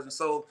superstars. And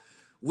so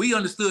we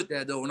understood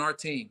that, though, in our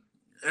team.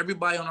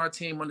 Everybody on our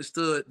team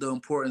understood the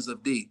importance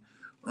of D.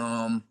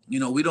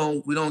 We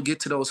don't get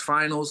to those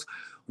finals.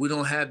 We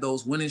don't have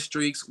those winning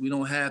streaks. We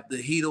don't have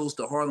the Heatles,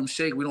 the Harlem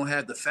Shake. We don't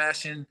have the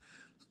fashion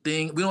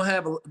thing. We don't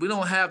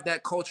have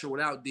that culture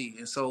without D.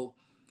 And so,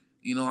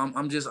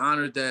 I'm just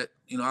honored that,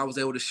 I was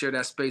able to share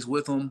that space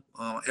with him.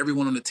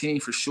 Everyone on the team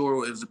for sure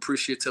was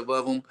appreciative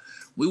of him.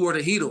 We were the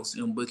Heatles,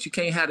 but you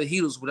can't have the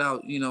Heatles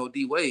without,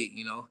 D Wade.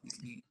 You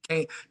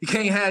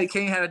can't have the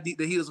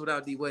Heatles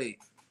without D Wade.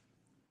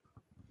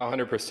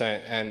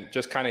 100%. And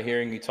just kind of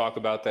hearing you talk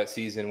about that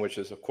season, which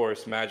is, of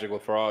course, magical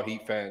for all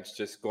Heat fans,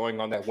 just going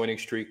on that winning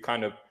streak,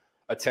 kind of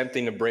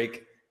attempting to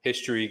break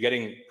history,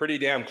 getting pretty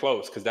damn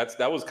close, because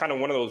that was kind of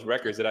one of those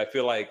records that I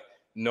feel like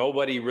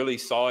nobody really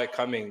saw it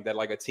coming, that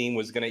like a team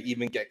was going to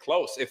even get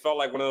close. It felt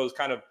like one of those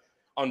kind of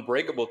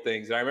unbreakable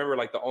things. And I remember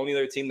like the only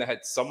other team that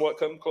had somewhat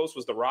come close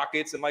was the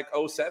Rockets in like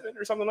 2007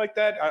 or something like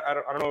that. I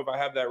don't know if I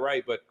have that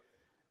right, but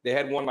they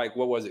had one like,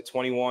 what was it,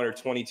 21 or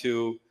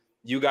 22.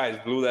 You guys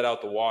blew that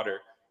out the water.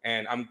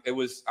 And I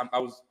was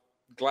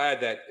glad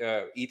that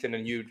Ethan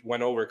and you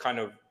went over kind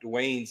of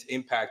Dwyane's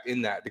impact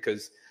in that,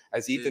 because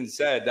as Ethan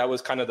said, that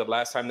was kind of the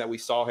last time that we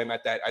saw him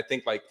at that, I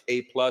think, like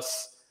A+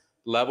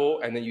 level.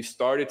 And then you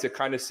started to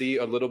kind of see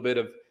a little bit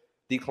of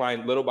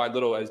decline little by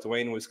little as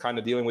Dwyane was kind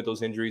of dealing with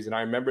those injuries. And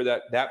I remember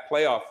that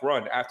playoff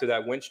run after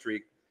that win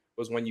streak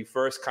was when you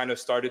first kind of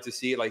started to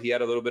see it. Like he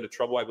had a little bit of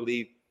trouble, I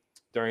believe,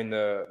 during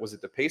the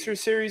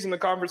Pacers series in the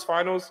conference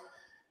finals.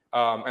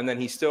 And then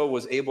he still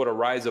was able to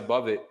rise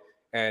above it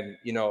and,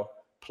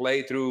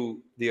 play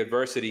through the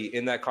adversity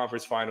in that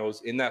conference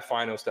finals, in that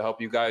finals, to help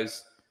you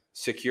guys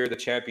secure the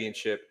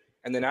championship.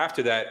 And then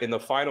after that, in the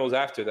finals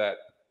after that,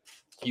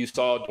 you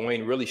saw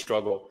Dwyane really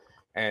struggle.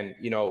 And,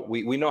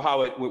 we know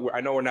how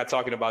I know we're not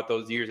talking about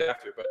those years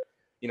after, but,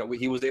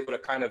 he was able to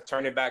kind of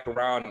turn it back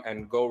around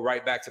and go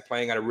right back to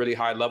playing at a really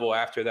high level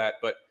after that.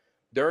 But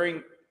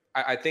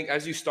I think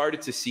as you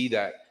started to see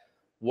that,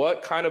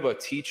 what kind of a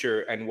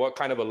teacher and what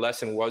kind of a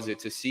lesson was it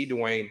to see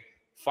Dwyane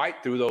fight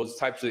through those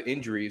types of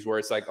injuries where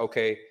it's like,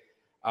 okay,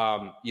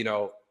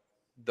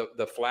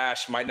 the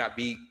flash might not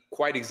be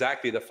quite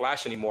exactly the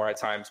flash anymore at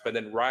times, but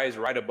then rise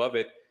right above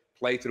it,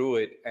 play through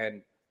it,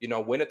 and,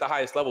 win at the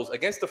highest levels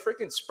against the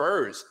freaking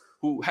Spurs,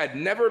 who had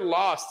never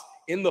lost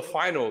in the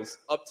finals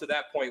up to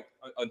that point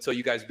until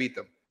you guys beat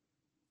them?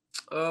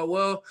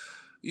 Well,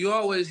 you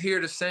always hear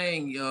the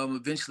saying,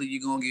 eventually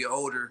you're going to get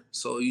older.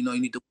 So, you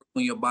need to work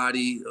on your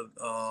body.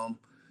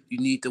 You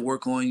need to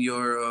work on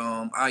your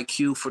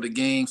IQ for the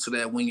game so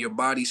that when your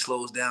body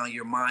slows down,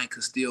 your mind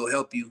can still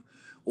help you.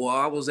 Well,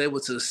 I was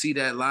able to see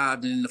that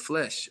live and in the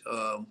flesh.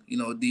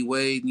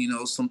 D-Wade,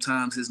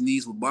 sometimes his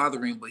knees would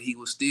bother him, but he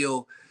would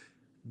still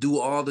do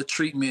all the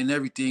treatment and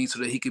everything so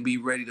that he could be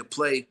ready to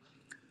play.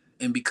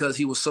 And because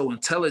he was so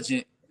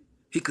intelligent,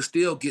 he could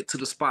still get to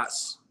the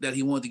spots that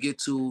he wanted to get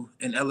to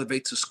and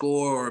elevate to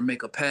score or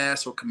make a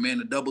pass or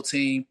command a double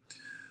team,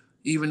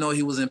 even though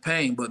he was in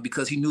pain. But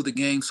because he knew the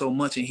game so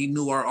much and he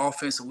knew our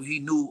offense and he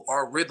knew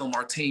our rhythm,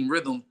 our team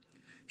rhythm,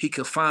 he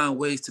could find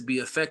ways to be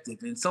effective.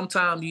 And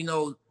sometimes,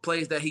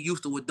 plays that he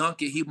used to would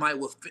dunk it, he might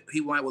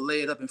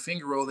lay it up and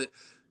finger roll it.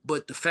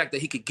 But the fact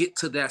that he could get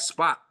to that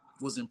spot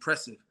was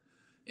impressive.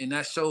 and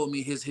that showed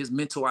me his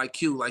mental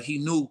IQ. Like he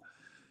knew,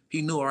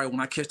 all right, when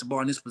I catch the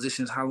ball in this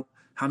position,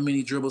 how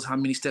many dribbles, how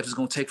many steps it's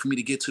gonna take for me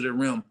to get to the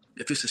rim.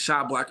 If it's a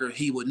shot blocker,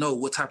 he would know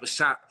what type of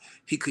shot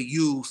he could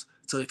use.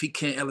 So if he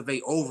can't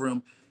elevate over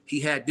him, he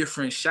had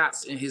different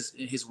shots in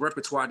his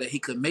repertoire that he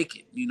could make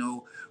it. You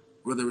know,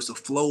 whether it's a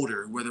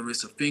floater, whether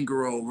it's a finger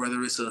roll,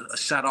 whether it's a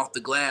shot off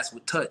the glass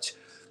with touch.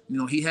 You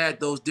know, he had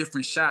those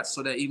different shots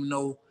so that even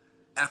though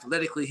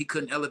athletically he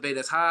couldn't elevate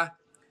as high,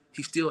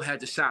 he still had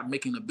the shot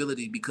making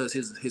ability because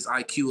his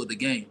IQ of the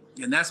game.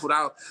 And that's what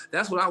I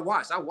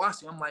watched. I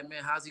watched him. I'm like,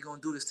 man, how's he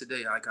gonna do this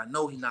today? Like, I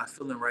know he's not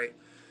feeling right.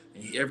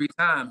 And every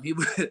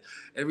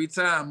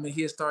time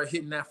he'd start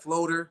hitting that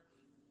floater,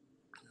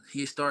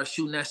 he'd start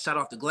shooting that shot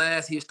off the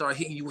glass, he'd start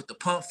hitting you with the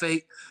pump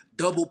fake,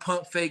 double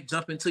pump fake,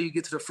 jump until you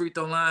get to the free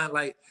throw line.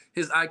 Like,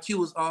 his IQ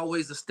was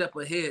always a step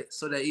ahead,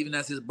 so that even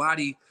as his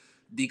body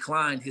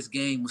declined, his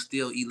game was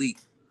still elite.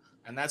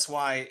 And that's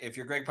why, if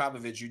you're Greg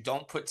Popovich, you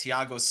don't put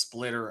Tiago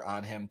Splitter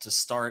on him to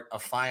start a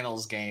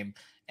finals game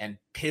and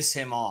piss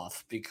him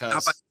off,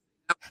 because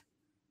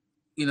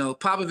you know,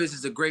 Popovich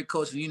is a great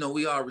coach, and you know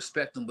we all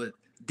respect him, but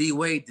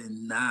D-Wade did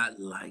not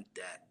like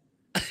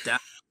that.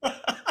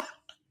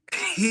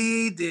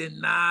 He did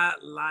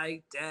not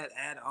like that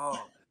at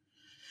all.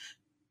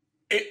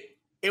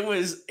 It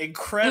was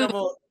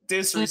incredible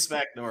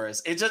disrespect,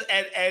 Norris. It just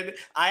and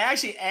I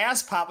actually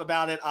asked Pop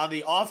about it on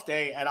the off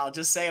day, and I'll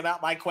just say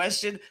about my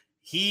question,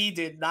 he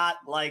did not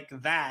like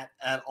that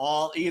at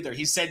all either.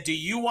 He said, "Do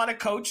you want to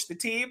coach the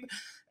team?"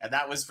 And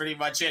that was pretty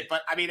much it.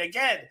 But I mean,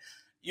 again,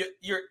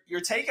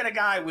 you're taking a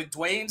guy with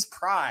Dwyane's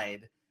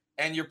pride,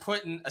 and you're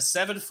putting a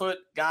 7-foot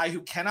guy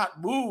who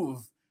cannot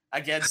move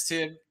against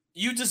him.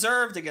 You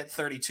deserve to get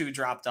 32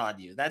 dropped on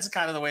you. That's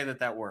kind of the way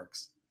that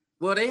works.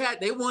 Well,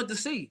 they wanted to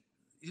see.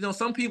 You know,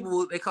 some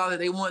people, they call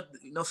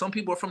it, some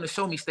people are from the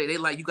show me state. They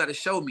like, you got to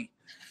show me.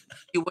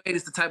 Wade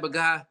is the type of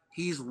guy,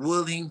 he's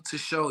willing to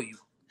show you.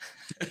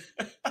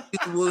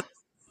 He's willing.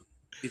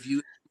 If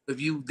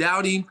you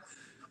doubt him,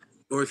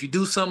 or if you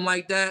do something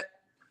like that,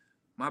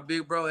 my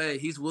big bro, hey,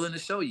 he's willing to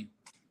show you.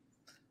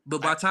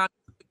 But by the time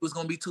it was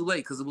going to be too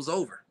late because it was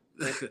over.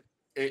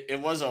 It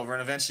was over,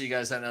 and eventually you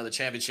guys had another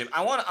championship.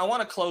 I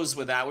want to close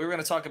with that. We were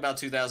going to talk about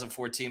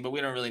 2014, but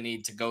we don't really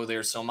need to go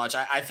there so much.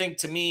 I think,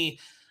 to me,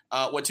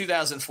 what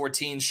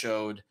 2014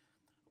 showed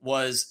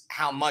was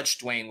how much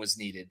Dwyane was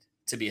needed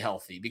to be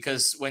healthy.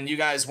 Because when you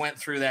guys went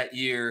through that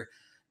year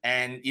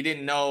and you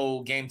didn't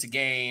know game to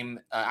game,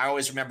 I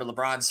always remember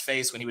LeBron's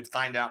face when he would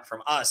find out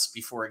from us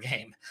before a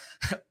game,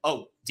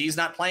 oh, D's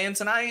not playing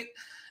tonight.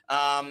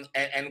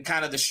 And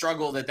kind of the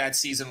struggle that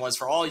season was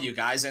for all you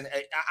guys. And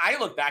I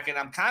look back and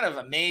I'm kind of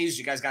amazed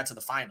you guys got to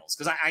the finals,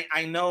 because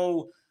I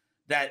know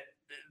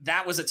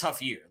that was a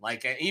tough year.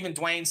 Like, even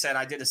Dwyane said,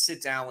 I did a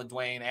sit down with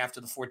Dwyane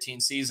after the 14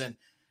 season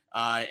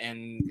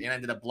and it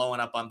ended up blowing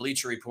up on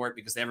Bleacher Report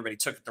because everybody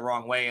took it the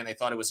wrong way and they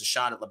thought it was a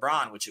shot at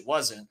LeBron, which it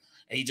wasn't.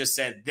 And he just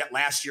said that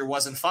last year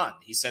wasn't fun.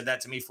 He said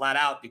that to me flat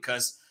out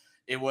because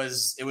it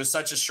was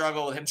such a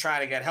struggle with him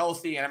trying to get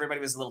healthy and everybody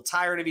was a little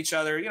tired of each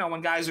other. You know,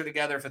 when guys are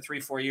together for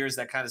 3-4 years,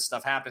 that kind of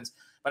stuff happens.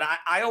 But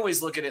I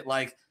always look at it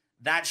like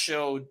that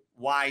showed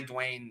why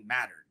Dwyane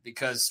mattered,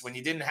 because when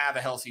you didn't have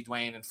a healthy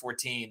Dwyane in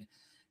 14,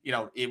 you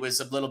know, it was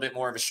a little bit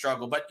more of a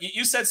struggle. But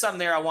you said something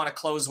there I want to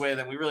close with,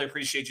 and we really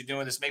appreciate you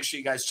doing this. Make sure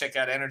you guys check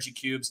out Energy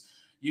Cubes.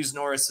 Use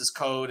Norris's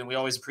code, and we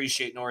always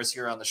appreciate Norris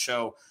here on the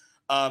show.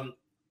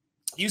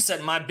 You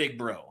said my big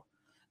bro.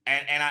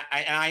 And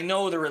I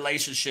know the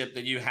relationship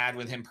that you had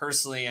with him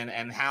personally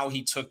and how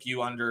he took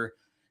you under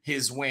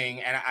his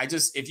wing. And I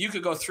just, if you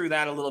could go through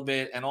that a little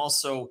bit, and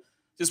also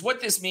just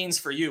what this means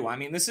for you. I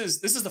mean, this is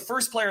the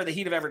first player the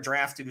Heat have ever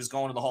drafted who's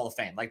going to the Hall of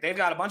Fame. Like, they've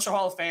got a bunch of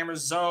Hall of Famers,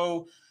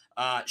 Zoe,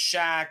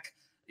 Shaq,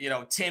 you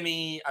know,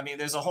 Timmy. I mean,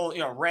 there's a whole, you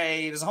know,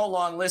 Ray, there's a whole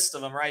long list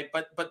of them, right?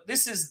 But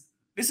this is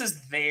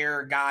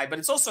their guy, but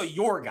it's also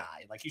your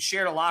guy. Like, you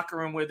shared a locker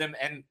room with him.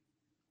 And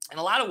in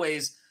a lot of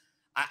ways,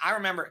 I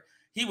remember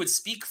he would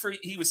speak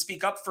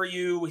up for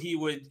you. He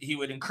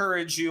would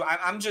encourage you.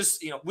 I'm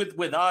just, you know,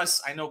 with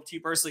us, I know to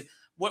you personally,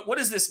 what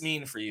does this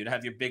mean for you to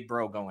have your big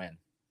bro go in?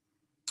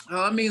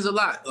 It means a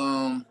lot.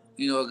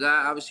 You know, a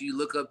guy obviously you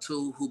look up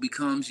to, who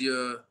becomes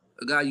a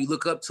guy you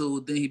look up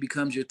to, then he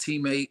becomes your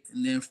teammate,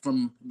 and then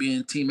from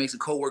being teammates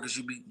and coworkers,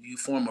 you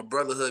form a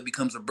brotherhood,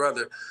 becomes a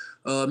brother.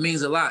 It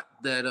means a lot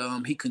that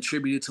he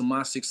contributed to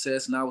my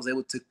success, and I was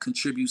able to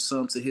contribute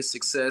some to his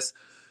success.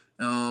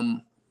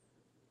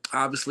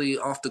 Obviously,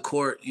 off the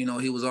court, you know,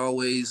 he was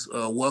always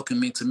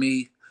welcoming to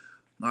me.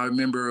 I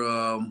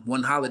remember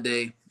one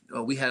holiday,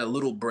 we had a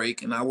little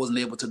break, and I wasn't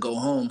able to go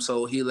home,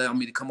 so he allowed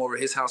me to come over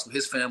to his house with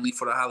his family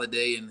for the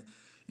holiday and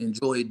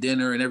enjoy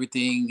dinner and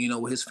everything, you know,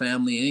 with his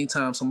family.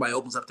 Anytime somebody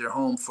opens up their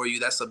home for you,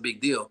 that's a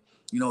big deal,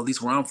 you know, at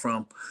least where I'm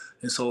from.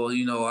 And so,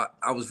 you know,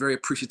 I was very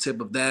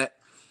appreciative of that.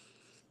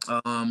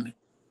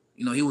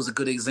 You know, he was a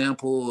good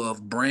example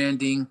of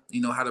branding, you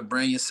know, how to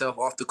brand yourself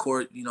off the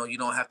court. You know, you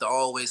don't have to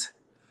always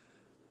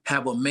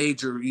have a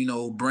major, you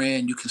know,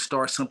 brand. You can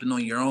start something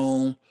on your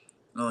own.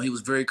 He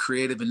was very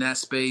creative in that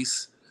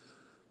space.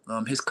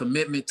 his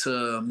commitment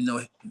to,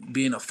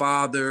 being a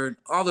father,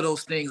 all of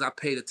those things I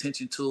paid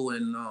attention to.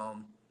 And,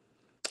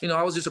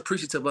 I was just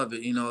appreciative of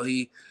it.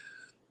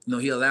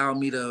 He allowed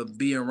me to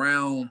be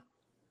around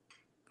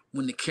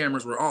when the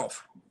cameras were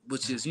off,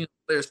 which is,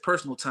 players'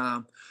 personal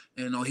time.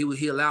 And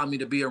he allowed me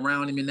to be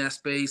around him in that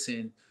space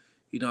and,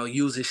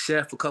 use his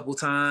chef a couple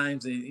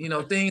times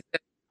and, things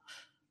that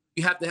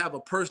you have to have a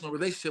personal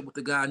relationship with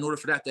the guy in order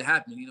for that to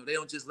happen. They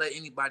don't just let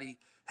anybody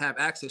have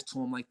access to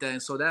him like that.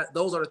 And so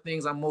those are the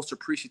things I'm most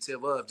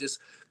appreciative of, just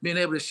being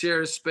able to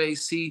share his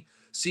space,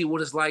 see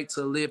what it's like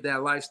to live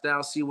that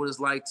lifestyle, see what it's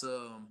like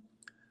to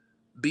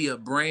be a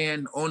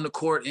brand on the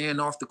court and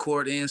off the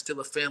court and still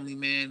a family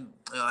man,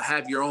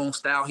 have your own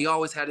style. He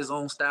always had his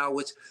own style,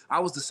 which I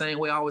was the same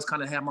way. I always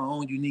kind of had my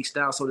own unique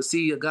style. So to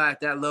see a guy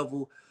at that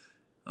level,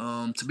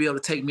 to be able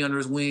to take me under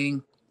his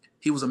wing,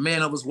 he was a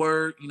man of his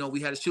word.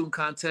 We had a shooting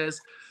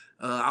contest.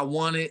 I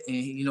won it, and,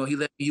 he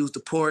let me use the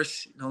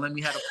Porsche, let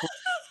me have a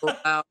Porsche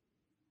out.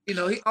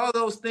 All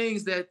those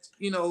things that,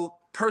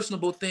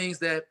 personable things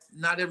that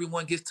not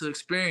everyone gets to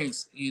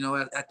experience,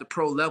 at the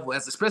pro level,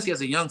 especially as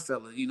a young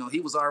fella.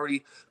 He was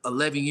already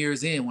 11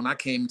 years in when I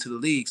came into the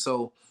league.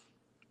 So,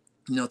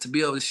 to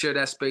be able to share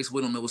that space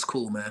with him, it was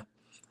cool, man.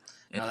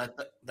 And no,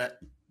 that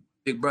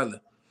big brother.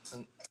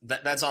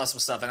 That's awesome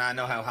stuff. And I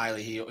know how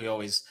highly he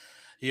always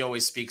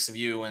speaks of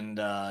you.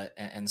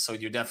 And so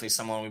you're definitely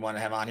someone we want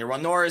to have on here. Well,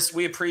 Norris,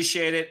 we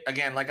appreciate it.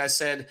 Again, like I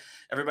said,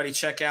 everybody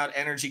check out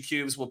Energy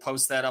Cubes. We'll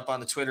post that up on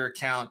the Twitter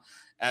account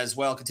as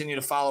well. Continue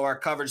to follow our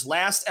coverage.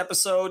 Last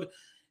episode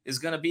is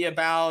going to be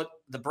about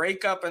the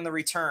breakup and the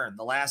return,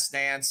 the last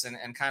dance,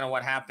 and kind of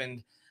what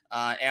happened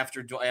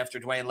after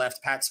Dwyane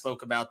left. Pat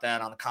spoke about that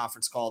on the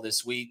conference call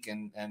this week.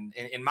 And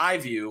in my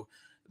view,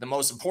 the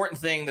most important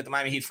thing that the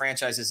Miami Heat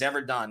franchise has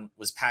ever done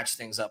was patch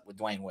things up with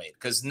Dwyane Wade,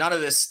 because none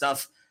of this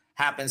stuff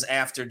happens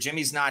after.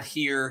 Jimmy's not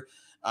here.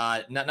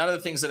 None of the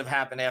things that have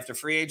happened after.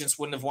 Free agents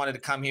wouldn't have wanted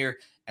to come here.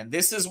 And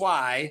this is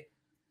why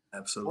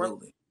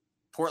absolutely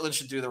Portland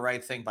should do the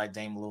right thing by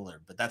Dame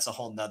Lillard, but that's a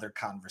whole nother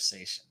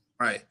conversation.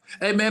 Right.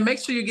 Hey, man, make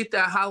sure you get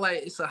that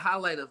highlight. It's a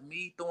highlight of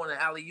me throwing an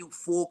alley-oop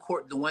full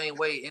court Dwyane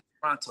Wade in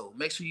Toronto.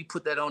 Make sure you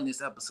put that on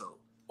this episode.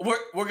 We're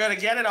going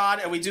to get it on,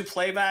 and we do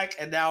playback,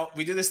 and now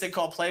we do this thing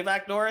called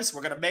playback, Norris.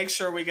 We're going to make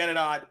sure we get it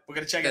on. We're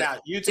going to check it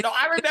out.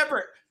 I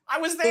remember. I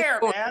was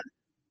there, man.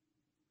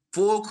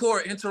 Full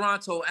court in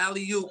Toronto,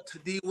 alley-oop to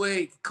D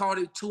Wade, caught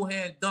it,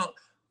 two-hand dunk.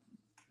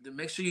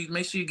 Make sure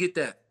you get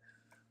that.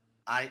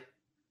 I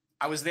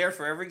was there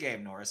for every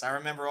game, Norris. I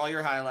remember all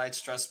your highlights.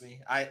 Trust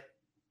me.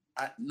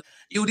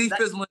 UD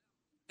Fizzling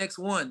next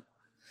one,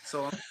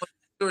 so I'm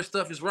sure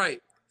stuff is right.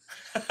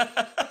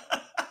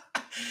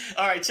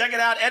 All right, check it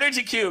out.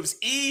 Energy Cubes,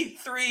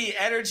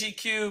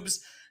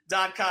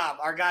 E3EnergyCubes.com.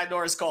 Our guy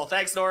Norris Cole.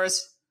 Thanks,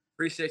 Norris.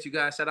 Appreciate you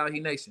guys. Shout out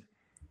Heat Nation.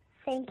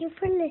 Thank you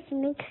for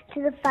listening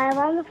to the Five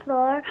on the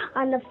Floor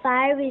on the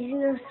Five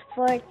Regional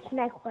Sports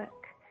Network.